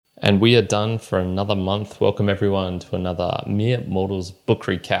And we are done for another month. Welcome everyone to another Mere Mortals book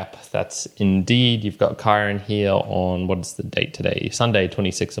recap. That's indeed, you've got Kyron here on, what is the date today? Sunday,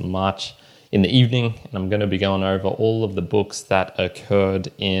 26th of March in the evening. And I'm going to be going over all of the books that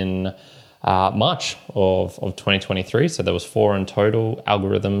occurred in March of 2023. So there was 4 in total: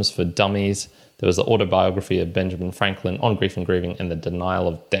 Algorithms for Dummies. There was the autobiography of Benjamin Franklin, On Grief and Grieving, and The Denial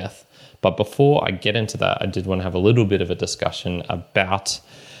of Death. But before I get into that, I did want to have a little bit of a discussion about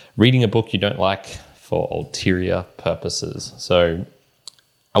reading a book you don't like for ulterior purposes. So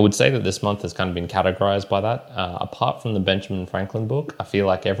I would say that this month has kind of been categorized by that. Apart from the Benjamin Franklin book, I feel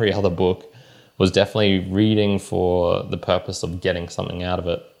like every other book was definitely reading for the purpose of getting something out of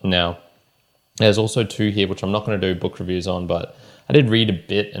it. Now, there's also 2 here, which I'm not going to do book reviews on, but I did read a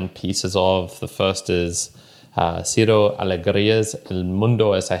bit and pieces of. The first is Ciro Alegria's El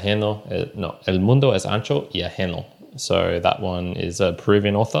Mundo es El Mundo es Ancho y Ajeno. So that one is a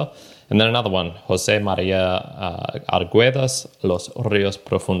Peruvian author. And then another one, Jose Maria Arguedas, Los Ríos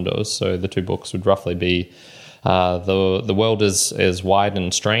Profundos. So the 2 books would roughly be The World is Wide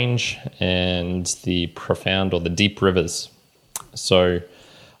and Strange and The Profound or The Deep Rivers. So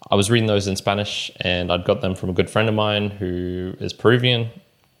I was reading those in Spanish, and I'd got them from a good friend of mine who is Peruvian.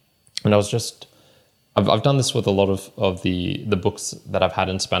 And I was just... I've done this with a lot of the books that I've had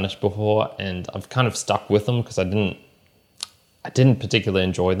in Spanish before, and I've kind of stuck with them because I didn't particularly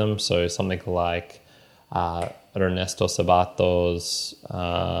enjoy them. So something like Ernesto Sabato's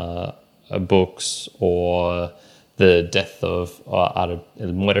books, or The Death of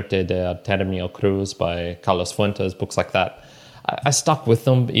El Muerte de Artemio Cruz by Carlos Fuentes, books like that. I stuck with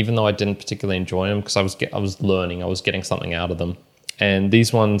them even though I didn't particularly enjoy them because I was learning, I was getting something out of them. And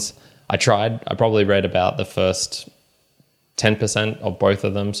these ones I tried. I probably read about the first 10% of both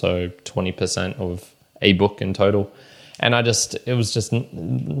of them, so 20% of a book in total. And it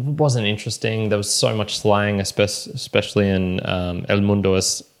wasn't interesting. There was so much slang, especially in El Mundo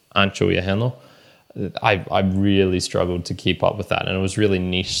es Ancho y Ajeno. I really struggled to keep up with that. And it was really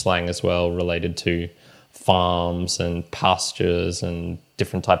niche slang as well, related to farms and pastures and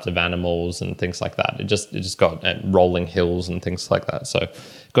different types of animals and things like that. It just got rolling hills and things like that. So it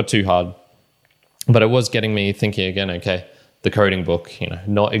got too hard. But it was getting me thinking again, okay, the coding book,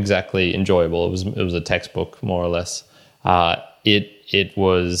 not exactly enjoyable. It was a textbook, more or less. It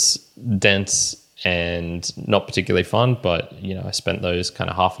was dense and not particularly fun, but I spent those kind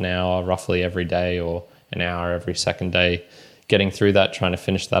of half an hour roughly every day, or an hour every second day, getting through that, trying to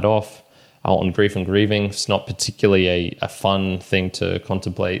finish that off. On Grief and Grieving, it's not particularly a fun thing to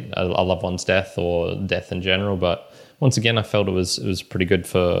contemplate a loved one's death or death in general, but once again, I felt it was pretty good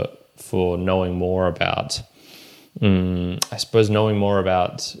for knowing more about, knowing more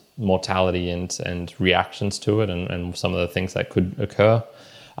about mortality and reactions to it, and some of the things that could occur.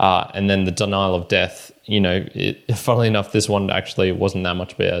 And then The Denial of Death, funnily enough, this one actually it wasn't that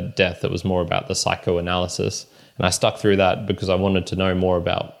much about death. It was more about the psychoanalysis. And I stuck through that because I wanted to know more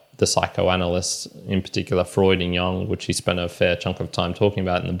about the psychoanalysts, in particular Freud and Jung, which he spent a fair chunk of time talking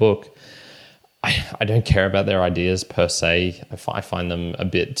about in the book. I don't care about their ideas per se. I find them a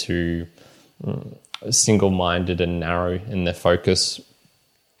bit too single-minded and narrow in their focus,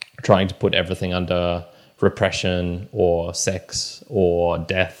 trying to put everything under repression or sex or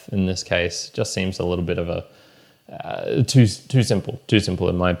death in this case. Just seems a little bit of a too simple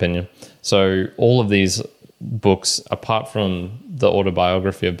in my opinion. So all of these books, apart from the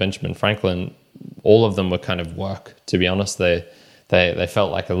autobiography of Benjamin Franklin, all of them were kind of work, to be honest. They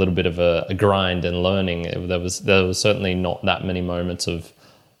felt like a little bit of a grind and learning. There was certainly not that many moments of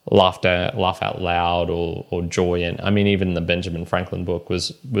laugh out loud or joy. And I mean, even the Benjamin Franklin book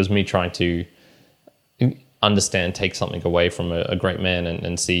was me trying to understand, take something away from a great man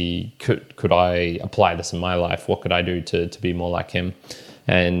and see, could I apply this in my life? What could I do to be more like him?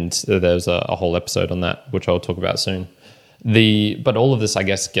 And there's a whole episode on that, which I'll talk about soon. But all of this, I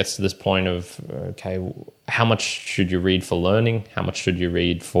guess, gets to this point of, okay, how much should you read for learning? How much should you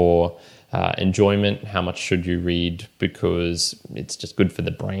read for enjoyment? How much should you read because it's just good for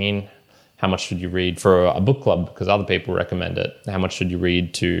the brain? How much should you read for a book club because other people recommend it? How much should you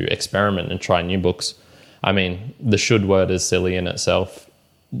read to experiment and try new books? I mean, the should word is silly in itself.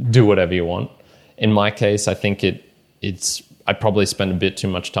 Do whatever you want. In my case, I think I probably spent a bit too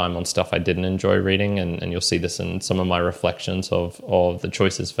much time on stuff I didn't enjoy reading, and you'll see this in some of my reflections of the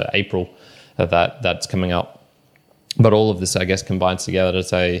choices for April that's coming up. But all of this, I guess, combines together to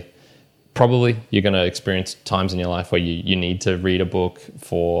say, probably you're going to experience times in your life where you need to read a book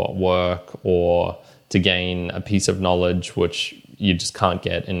for work or to gain a piece of knowledge which you just can't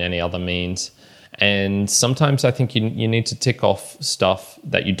get in any other means. And sometimes I think you need to tick off stuff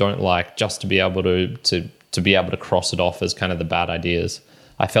that you don't like just to be able to be able to cross it off as kind of the bad ideas.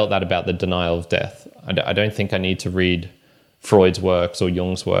 I felt that about the denial of death. I don't think I need to read Freud's works or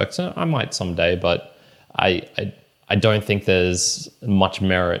Jung's works. I might someday, but I don't think there's much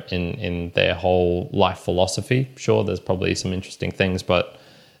merit in their whole life philosophy. Sure, there's probably some interesting things, but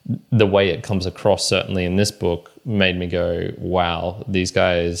the way it comes across, certainly in this book, made me go, wow, these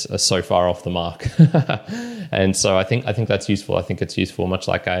guys are so far off the mark. And so I think that's useful. I think it's useful, much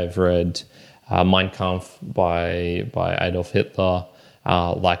like I've read Mein Kampf by Adolf Hitler,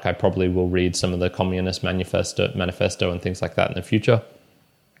 like I probably will read some of the Communist Manifesto and things like that in the future.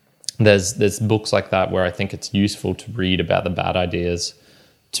 There's books like that where I think it's useful to read about the bad ideas,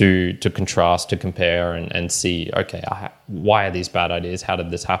 to contrast, to compare, and see, okay, why are these bad ideas? How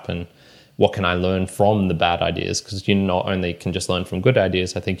did this happen? What can I learn from the bad ideas? Because you not only can just learn from good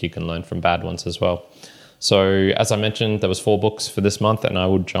ideas, I think you can learn from bad ones as well. So as I mentioned, there was 4 books for this month, and I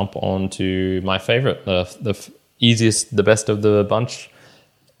would jump on to my favorite, the easiest, the best of the bunch,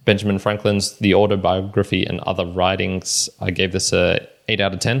 Benjamin Franklin's The Autobiography and Other Writings. I gave this a 8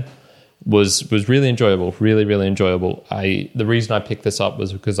 out of 10. Was really enjoyable, really enjoyable. The reason I picked this up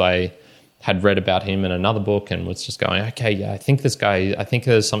was because I had read about him in another book and was just going, okay, yeah, I think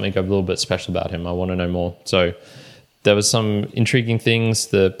there's something a little bit special about him. I want to know more. So there was some intriguing things.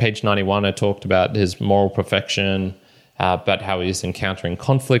 The page 91, I talked about his moral perfection, about how he's encountering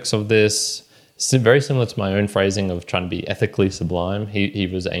conflicts of this. Very similar to my own phrasing of trying to be ethically sublime. He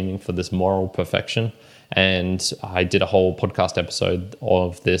was aiming for this moral perfection. And I did a whole podcast episode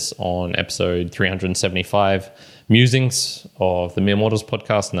of this on episode 375, Musings of the Mere Mortals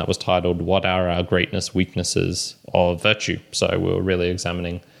podcast, and that was titled, What Are Our Greatness, Weaknesses of Virtue? So we were really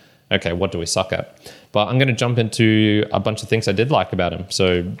examining, okay, what do we suck at? But I'm going to jump into a bunch of things I did like about him.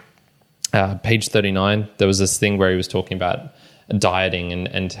 So page 39, there was this thing where he was talking about dieting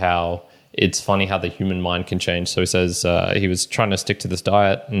and how it's funny how the human mind can change. So he says he was trying to stick to this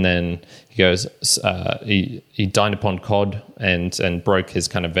diet, and then he goes, he dined upon cod and broke his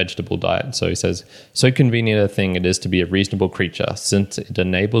kind of vegetable diet. So he says, so convenient a thing it is to be a reasonable creature, since it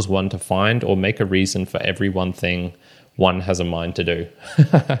enables one to find or make a reason for every one thing one has a mind to do.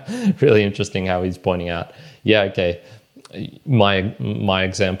 Really interesting how he's pointing out, yeah, okay, my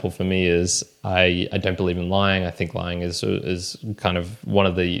example for me is I don't believe in lying. I think lying is kind of one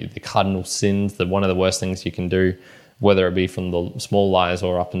of the cardinal sins, one of the worst things you can do, whether it be from the small lies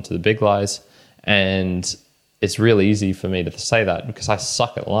or up into the big lies. And it's really easy for me to say that because I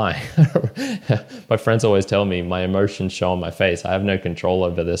suck at lying. My friends always tell me my emotions show on my face. I have no control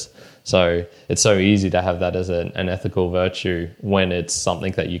over this. So it's so easy to have that as an ethical virtue when it's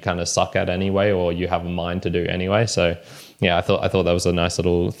something that you kind of suck at anyway, or you have a mind to do anyway. So yeah, I thought that was a nice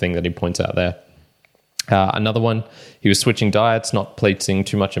little thing that he points out there. Another one, he was switching diets, not placing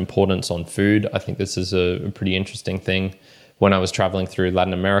too much importance on food. I think this is a pretty interesting thing. When I was traveling through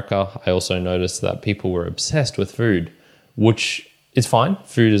Latin America, I also noticed that people were obsessed with food, which is fine.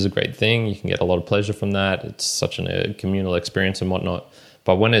 Food is a great thing. You can get a lot of pleasure from that. It's such a communal experience and whatnot.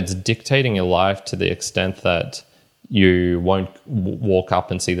 But when it's dictating your life to the extent that you won't walk up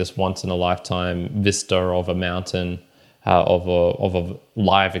and see this once in a lifetime vista of a mountain, of a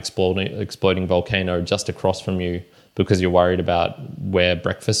live exploding volcano just across from you because you're worried about where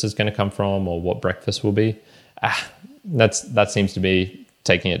breakfast is going to come from or what breakfast will be, that seems to be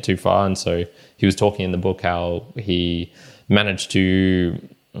taking it too far. And so he was talking in the book how he managed to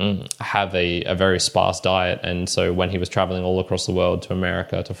have a very sparse diet, and so when he was traveling all across the world, to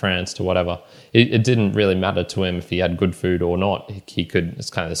America, to France, to whatever, it didn't really matter to him if he had good food or not. He could, it's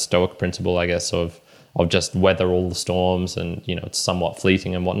kind of the Stoic principle, I guess, of just weather all the storms, and it's somewhat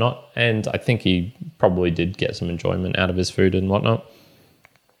fleeting and whatnot. And I think he probably did get some enjoyment out of his food and whatnot.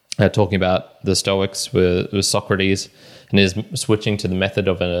 Talking about the Stoics with Socrates and his switching to the method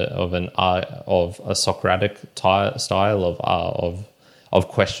of a Socratic style of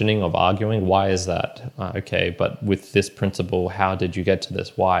questioning, of arguing. Why is that? Okay, but with this principle, how did you get to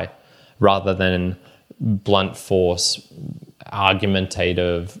this? Why? Rather than blunt force,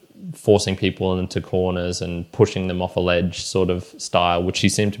 argumentative, forcing people into corners and pushing them off a ledge sort of style, which he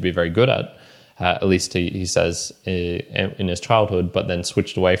seemed to be very good at least he says in his childhood, but then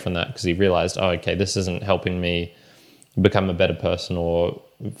switched away from that because he realized, okay, this isn't helping me become a better person or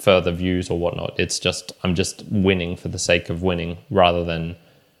further views or whatnot. It's just, I'm just winning for the sake of winning rather than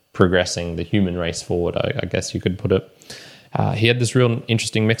progressing the human race forward, I guess you could put it. He had this real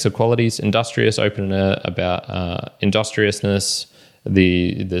interesting mix of qualities: industrious, open about industriousness,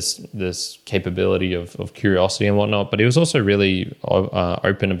 this capability of curiosity and whatnot. But he was also really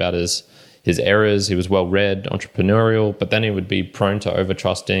open about his his errors. He was well-read, entrepreneurial, but then he would be prone to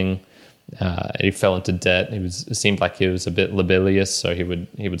over-trusting. He fell into debt. It seemed like he was a bit libellous, so he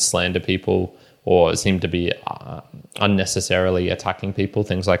would slander people or seemed to be unnecessarily attacking people,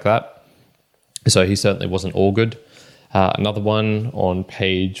 things like that. So he certainly wasn't all good. Another one on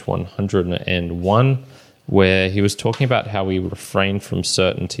page 101, where he was talking about how we refrain from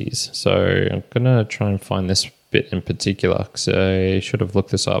certainties. So I'm going to try and find this bit in particular, because I should have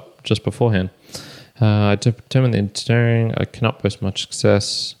looked this up just beforehand. To determine the engineering, I cannot boast much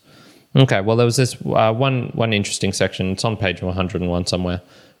success. Okay, well, there was this one interesting section. It's on page 101 somewhere,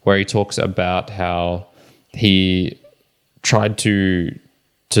 where he talks about how he tried to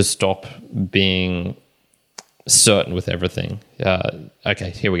stop being certain with everything. Okay,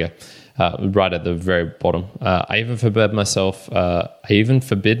 here we go. Right at the very bottom. I even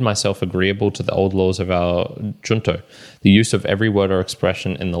forbid myself agreeable to the old laws of our junto, the use of every word or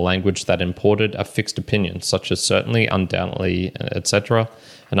expression in the language that imported a fixed opinion, such as certainly, undoubtedly, etc.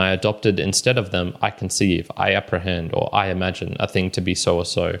 And I adopted instead of them, I conceive, I apprehend, or I imagine a thing to be so or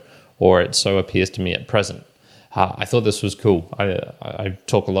so, or it so appears to me at present. I thought this was cool. I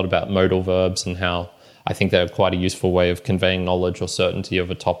talk a lot about modal verbs and how I think they're quite a useful way of conveying knowledge or certainty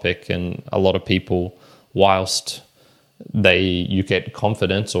of a topic. And a lot of people, whilst you get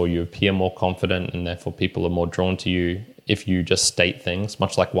confidence or you appear more confident, and therefore people are more drawn to you if you just state things,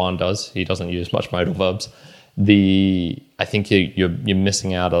 much like Juan does. He doesn't use much modal verbs. I think you're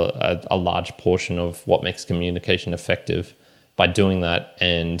missing out a large portion of what makes communication effective by doing that,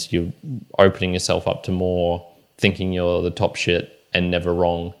 and you're opening yourself up to more thinking you're the top shit and never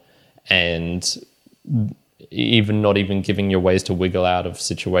wrong, and even not even giving your ways to wiggle out of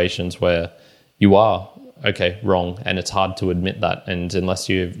situations where you are wrong, and it's hard to admit that. And unless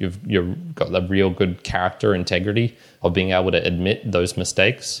you've got the real good character integrity of being able to admit those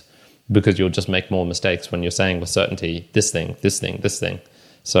mistakes, because you'll just make more mistakes when you're saying with certainty this thing.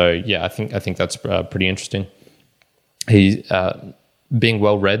 So yeah, I think that's pretty interesting. He being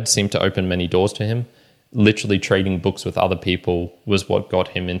well read seemed to open many doors to him. Literally trading books with other people was what got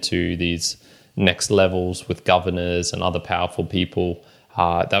him into these next levels with governors and other powerful people.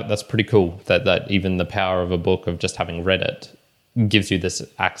 That's pretty cool that even the power of a book, of just having read it, gives you this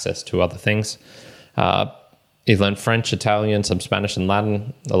access to other things. He learned French, Italian, some Spanish and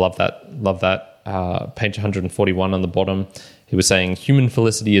Latin. I love that. Page 141 on the bottom, he was saying human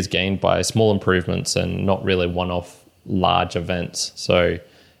felicity is gained by small improvements and not really one-off large events. So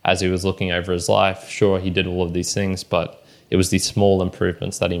as he was looking over his life, sure, he did all of these things, but it was these small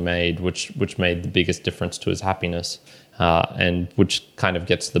improvements that he made which made the biggest difference to his happiness, and which kind of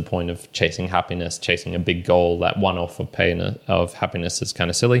gets to the point of chasing happiness, chasing a big goal. That one-off of happiness is kind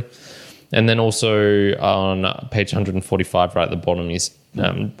of silly. And then also on page 145, right at the bottom, is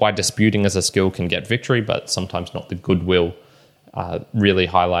why disputing as a skill can get victory, but sometimes not the goodwill, really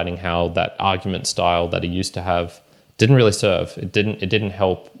highlighting how that argument style that he used to have didn't really serve. It didn't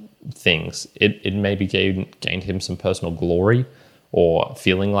help things. It maybe gained him some personal glory or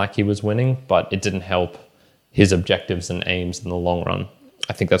feeling like he was winning, but it didn't help his objectives and aims in the long run.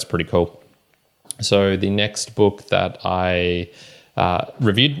 I think that's pretty cool. So the next book that I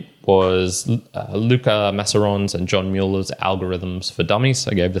reviewed was Luca Massaron's and John Mueller's Algorithms for Dummies.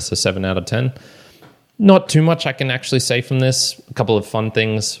 I gave this a 7 out of 10. Not too much I can actually say from this. A couple of fun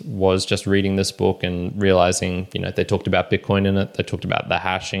things was just reading this book and realizing, they talked about Bitcoin in it. They talked about the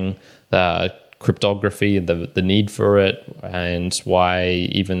hashing, the cryptography, the need for it, and why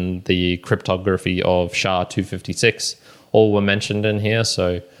even the cryptography of SHA-256 all were mentioned in here.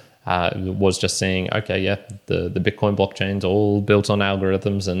 So it was just saying, the Bitcoin blockchain's all built on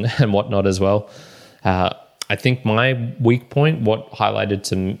algorithms and whatnot as well. I think my weak point, what highlighted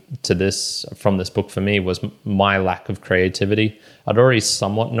to this from this book for me, was my lack of creativity. I'd already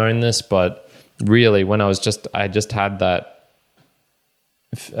somewhat known this, but really when I just had that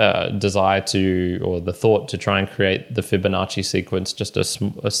desire or the thought to try and create the Fibonacci sequence, just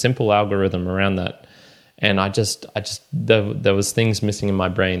a simple algorithm around that. And there was things missing in my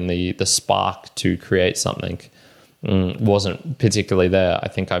brain. The spark to create something wasn't particularly there. I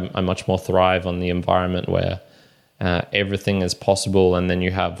think I much more thrive on the environment where everything is possible, and then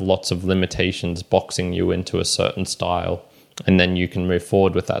you have lots of limitations boxing you into a certain style, and then you can move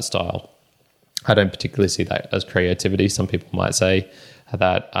forward with that style. I don't particularly see that as creativity. Some people might say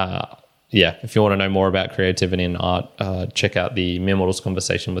that, if you want to know more about creativity and art, check out the Mere Mortals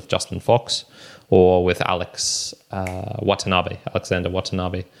conversation with Justin Fox or with Alexander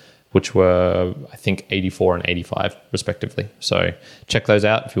Watanabe, which were, I think, 84 and 85, respectively. So check those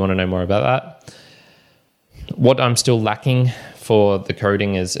out if you want to know more about that. What I'm still lacking for the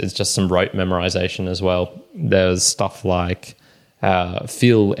coding is just some rote memorization as well. There's stuff like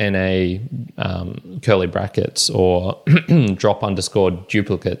fill NA curly brackets or drop underscore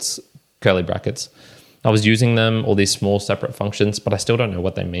duplicates curly brackets. I was using them, all these small separate functions, but I still don't know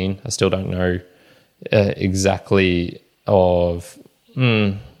what they mean. I still don't know exactly of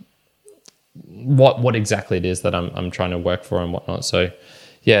what exactly it is that I'm trying to work for and whatnot. So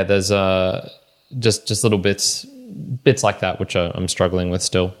yeah, there's just little bits like that which I'm struggling with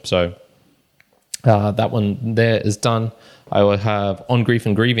still. So that one there is done. I will have On Grief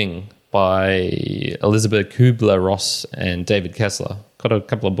and Grieving by Elizabeth Kubler-Ross and David Kessler. Got a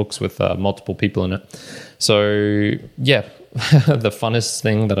couple of books with multiple people in it. So yeah, the funnest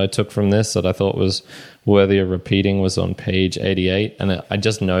thing that I took from this that I thought was worthy of repeating was on page 88. And I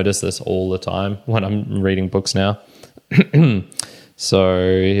just notice this all the time when I'm reading books now. So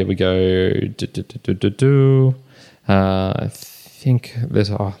here we go. I think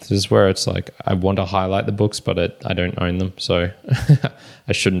this is where it's like I want to highlight the books, but I don't own them, so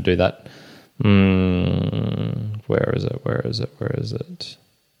I shouldn't do that. Where is it?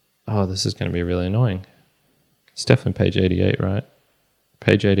 Oh, this is going to be really annoying. It's definitely page 88, right?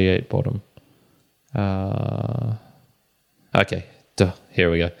 Page 88, bottom. Okay,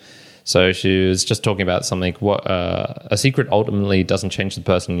 here we go. So she was just talking about something. A secret ultimately doesn't change the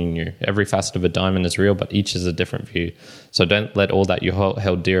person you knew. Every facet of a diamond is real, but each is a different view. So don't let all that you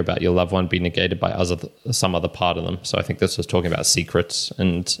held dear about your loved one be negated by some other part of them. So I think this was talking about secrets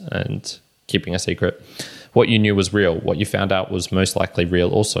and keeping a secret. What you knew was real. What you found out was most likely real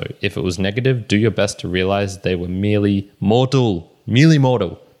also. If it was negative, do your best to realize they were merely mortal,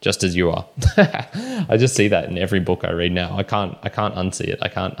 just as you are. I just see that in every book I read now. I can't unsee it. I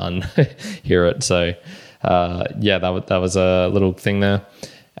can't unhear it. So yeah, that was a little thing there.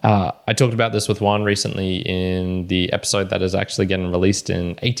 I talked about this with Juan recently in the episode that is actually getting released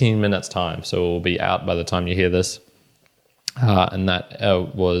in 18 minutes time. So it will be out by the time you hear this. And that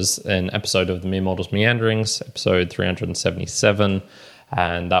was an episode of the Mere Mortals Meanderings, episode 377.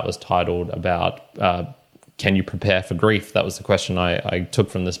 And that was titled about can you prepare for grief? That was the question I took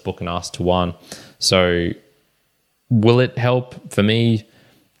from this book and asked to Juan. So will it help? For me,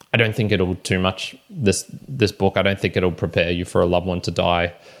 I don't think it'll too much. This book, I don't think it'll prepare you for a loved one to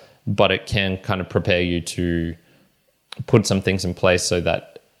die, but it can kind of prepare you to put some things in place so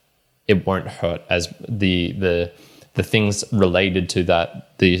that it won't hurt as the things related to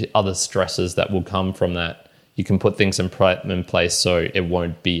that, the other stresses that will come from that. You can put things in place so it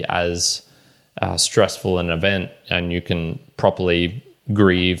won't be as stressful an event, and you can properly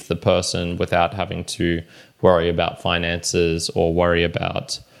grieve the person without having to worry about finances or worry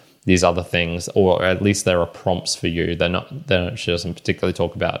about these other things, or at least there are prompts for you. She doesn't particularly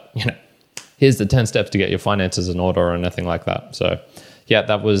talk about, here's the 10 steps to get your finances in order or anything like that. So yeah,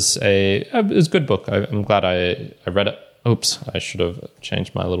 that was it was a good book. I'm glad I read it. Oops, I should have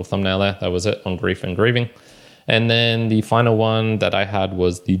changed my little thumbnail there. That was it, On Grief and Grieving. And then the final one that I had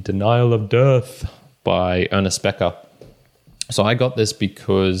was The Denial of Death by Ernest Becker. So I got this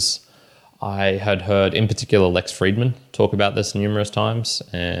because I had heard, in particular, Lex Fridman talk about this numerous times.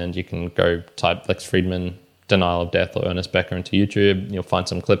 And you can go type Lex Fridman, Denial of Death, or Ernest Becker into YouTube. You'll find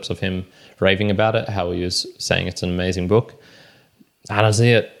some clips of him raving about it, how he was saying it's an amazing book. I don't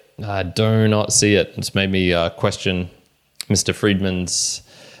see it. I do not see it. It's made me question Mr. Friedman's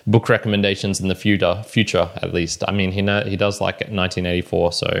book recommendations in the future, at least. I mean, he does like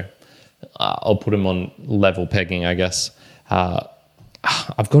 1984, so I'll put him on level pegging, I guess.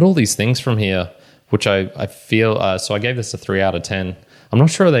 I've got all these things from here, which I feel, so I gave this a 3 out of 10. I'm not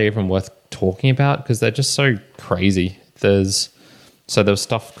sure they're even worth talking about because they're just so crazy. There's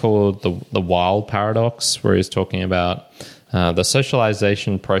stuff called the Wild Paradox, where he's talking about the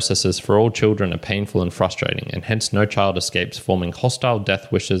socialization processes for all children are painful and frustrating, and hence no child escapes forming hostile death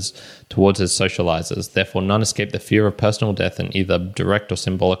wishes towards his socializers. Therefore, none escape the fear of personal death in either direct or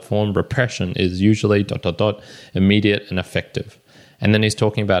symbolic form. Repression is usually ... immediate and effective. And then he's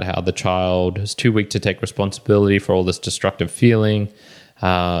talking about how the child is too weak to take responsibility for all this destructive feeling,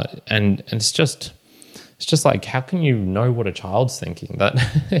 and it's just like, how can you know what a child's thinking? That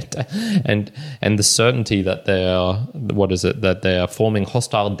and the certainty that they are forming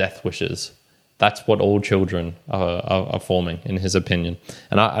hostile death wishes. That's what all children are forming, in his opinion.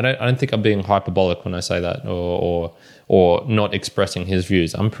 And I don't think I'm being hyperbolic when I say that, or not expressing his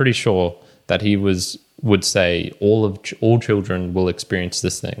views. I'm pretty sure that he would say all children will experience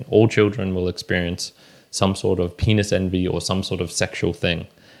this thing. All children will experience some sort of penis envy or some sort of sexual thing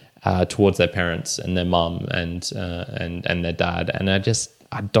towards their parents and their mum and their dad. And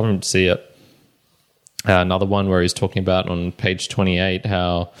I don't see it. Another one where he's talking about on page 28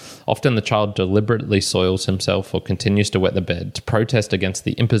 how often the child deliberately soils himself or continues to wet the bed to protest against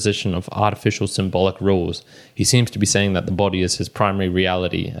the imposition of artificial symbolic rules. He seems to be saying that the body is his primary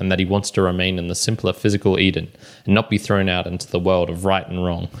reality and that he wants to remain in the simpler physical Eden and not be thrown out into the world of right and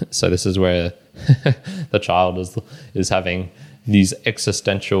wrong. So this is where the child is having these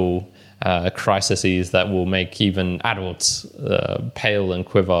existential crises that will make even adults pale and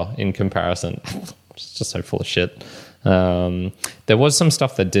quiver in comparison. It's just so full of shit. There was some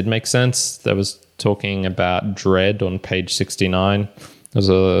stuff that did make sense. There was talking about dread on page 69. There's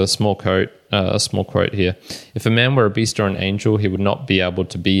a small quote here. If a man were a beast or an angel, he would not be able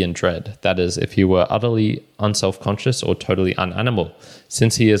to be in dread. That is, if he were utterly unself-conscious or totally unanimal.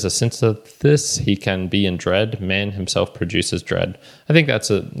 Since he is a synthesis, he can be in dread. Man himself produces dread. I think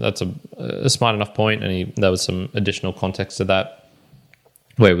that's a smart enough point, and there was some additional context to that,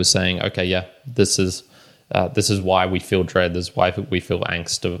 where it was saying, okay, yeah, this is why we feel dread. This is why we feel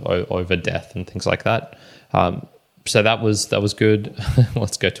angst over death and things like that. So that was good.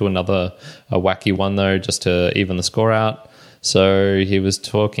 Let's go to another wacky one though, just to even the score out. So he was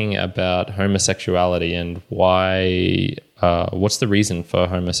talking about homosexuality and why. What's the reason for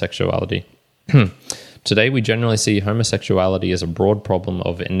homosexuality? Today, we generally see homosexuality as a broad problem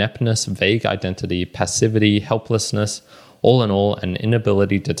of ineptness, vague identity, passivity, helplessness. All in all, an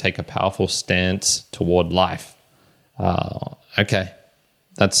inability to take a powerful stance toward life. Okay,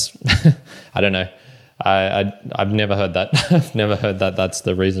 that's I don't know. I've never heard that. I've never heard that that's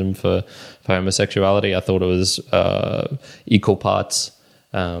the reason for homosexuality. I thought it was equal parts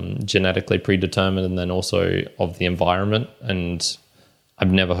genetically predetermined and then also of the environment. And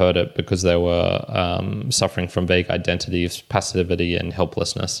I've never heard it because they were suffering from vague identities, passivity, and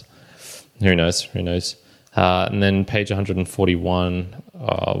helplessness. Who knows? And then page 141,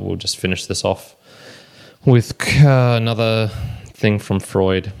 we'll just finish this off with another thing from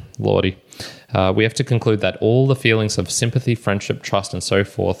Freud, Lordy. We have to conclude that all the feelings of sympathy, friendship, trust, and so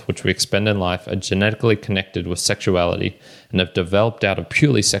forth, which we expend in life, are genetically connected with sexuality and have developed out of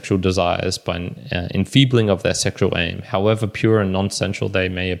purely sexual desires by enfeebling of their sexual aim, however pure and non-sensual they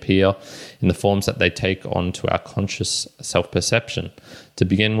may appear in the forms that they take on to our conscious self-perception. To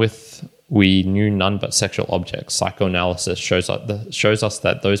begin with, we knew none but sexual objects. Psychoanalysis shows us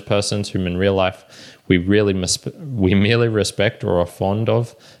that those persons whom in real life we merely respect or are fond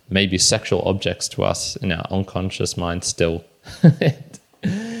of may be sexual objects to us in our unconscious mind still.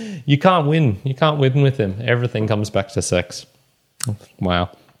 You can't win. You can't win with him. Everything comes back to sex.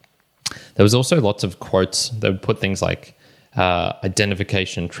 Wow. There was also lots of quotes that would put things like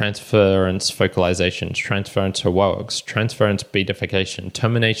identification, transference focalizations, transference heroics, transference beatification,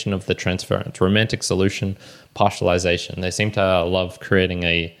 termination of the transference, romantic solution, partialization. They seem to love creating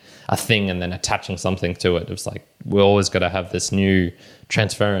a thing and then attaching something to it. It was like, we always got to have this new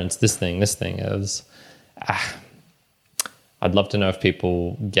transference, this thing. It was, I'd love to know if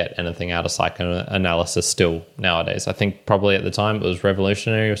people get anything out of psychoanalysis still nowadays. I think probably at the time it was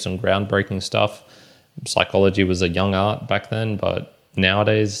revolutionary with some groundbreaking stuff. Psychology was a young art back then, but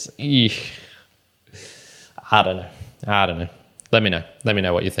nowadays, I don't know. Let me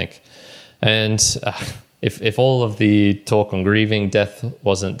know what you think. And if all of the talk on grieving death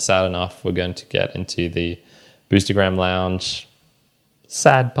wasn't sad enough, we're going to get into the Boostergram Lounge.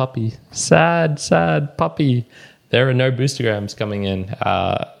 Sad puppy. There are no Boostergrams coming in.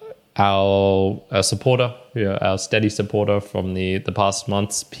 Our supporter, our steady supporter from the past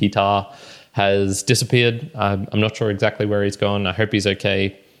months, Peter, has disappeared. I'm not sure exactly where he's gone. I hope he's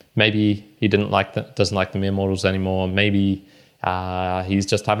okay. Maybe he doesn't like the Mere Mortals anymore. Maybe he's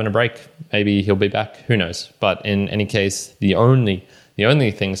just having a break. Maybe he'll be back. Who knows? But in any case, the only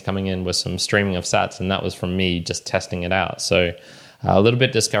things coming in was some streaming of sats, and that was from me just testing it out. So a little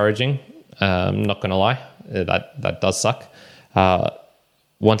bit discouraging. I'm not going to lie. That does suck.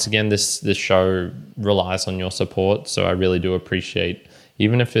 Once again, this show relies on your support, so I really do appreciate,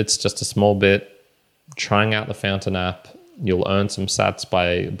 even if it's just a small bit, trying out the Fountain app. You'll earn some sats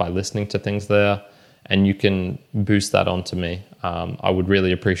by listening to things there, and you can boost that onto me. I would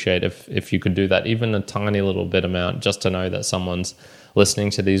really appreciate if you could do that, even a tiny little bit amount, just to know that someone's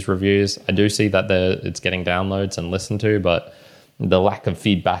listening to these reviews. I do see that it's getting downloads and listened to, but the lack of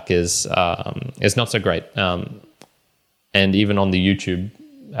feedback is not so great. And even on the YouTube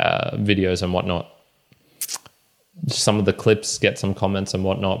videos and whatnot, some of the clips get some comments and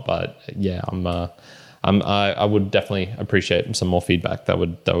whatnot, but yeah, I would definitely appreciate some more feedback. That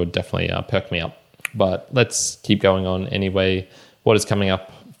would definitely perk me up. But let's keep going on anyway. What is coming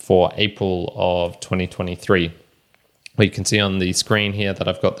up for April of 2023? Well, you can see on the screen here that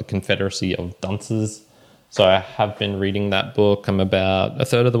I've got the Confederacy of Dunces So I have been reading that book. I'm about a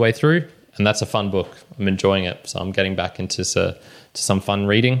third of the way through, and that's a fun book. I'm enjoying it. So I'm getting back into some fun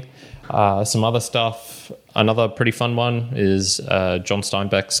reading. Some other stuff. Another pretty fun one is John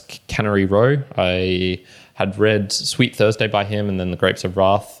Steinbeck's Cannery Row. I had read Sweet Thursday by him and then The Grapes of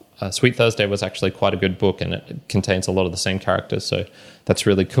Wrath. Sweet Thursday was actually quite a good book, and it contains a lot of the same characters. So that's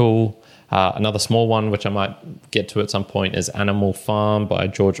really cool. Another small one, which I might get to at some point, is Animal Farm by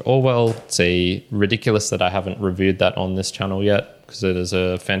George Orwell. It's ridiculous that I haven't reviewed that on this channel yet, because it is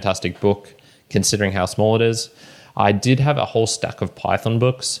a fantastic book, considering how small it is. I did have a whole stack of Python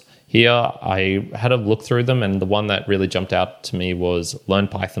books here. I had a look through them, and the one that really jumped out to me was Learn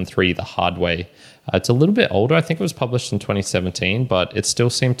Python 3 the Hard Way. It's a little bit older. I think it was published in 2017, but it still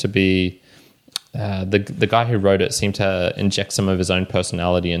seemed to be... the guy who wrote it seemed to inject some of his own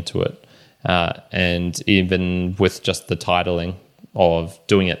personality into it. And even with just the titling of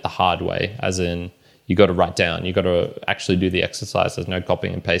doing it the hard way, as in you got to write down, you got to actually do the exercise. There's no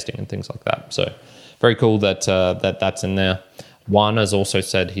copying and pasting and things like that. So very cool that that's in there. Juan has also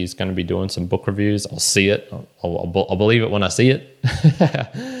said he's going to be doing some book reviews. I'll see it. I'll believe it when I see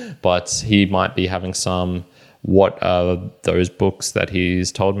it. But he might be having some. What are those books that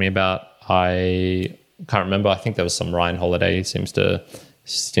he's told me about? I can't remember. I think there was some Ryan Holiday. He seems to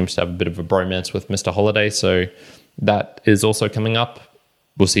have a bit of a bromance with Mr. Holiday. So that is also coming up.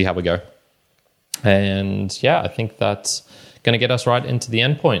 We'll see how we go. And yeah, I think that's going to get us right into the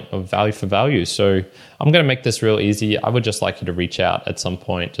end point of value for value. So I'm going to make this real easy. I would just like you to reach out at some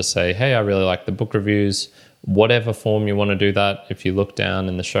point. Just say, hey, I really like the book reviews. Whatever form you want to do that. If you look down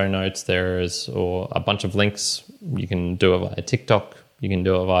in the show notes, there is or a bunch of links. You can do it via TikTok. You can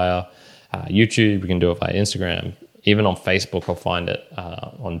do it via YouTube. You can do it via Instagram. Even on Facebook, I'll find it.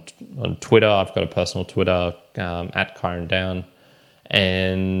 On Twitter, I've got a personal Twitter, at Kyron Down.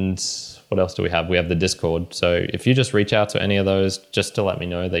 And what else do we have? We have the Discord. So if you just reach out to any of those, just to let me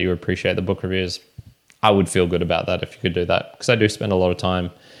know that you appreciate the book reviews, I would feel good about that if you could do that, because I do spend a lot of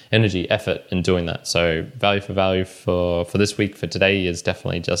time, energy, effort in doing that. So value for this week, for today, is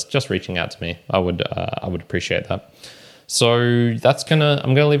definitely just reaching out to me. I would appreciate that. So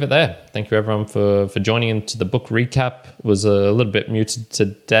I'm gonna leave it there. Thank you everyone for joining into the book recap. It was a little bit muted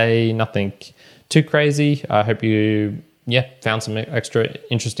today, nothing too crazy. I hope you found some extra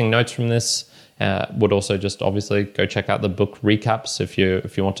interesting notes from this. Would also just obviously go check out the book recaps if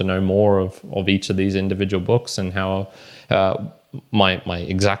you want to know more of each of these individual books and how my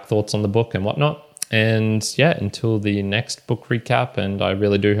exact thoughts on the book and whatnot. And yeah, until the next book recap, and I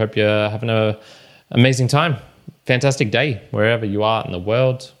really do hope you're having an amazing time. Fantastic day wherever you are in the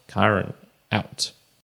world. Kyron out.